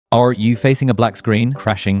Are you facing a black screen,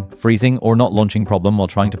 crashing, freezing, or not launching problem while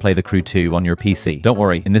trying to play The Crew 2 on your PC? Don't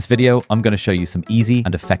worry, in this video, I'm going to show you some easy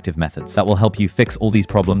and effective methods that will help you fix all these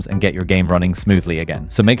problems and get your game running smoothly again.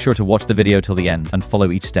 So make sure to watch the video till the end and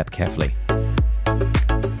follow each step carefully.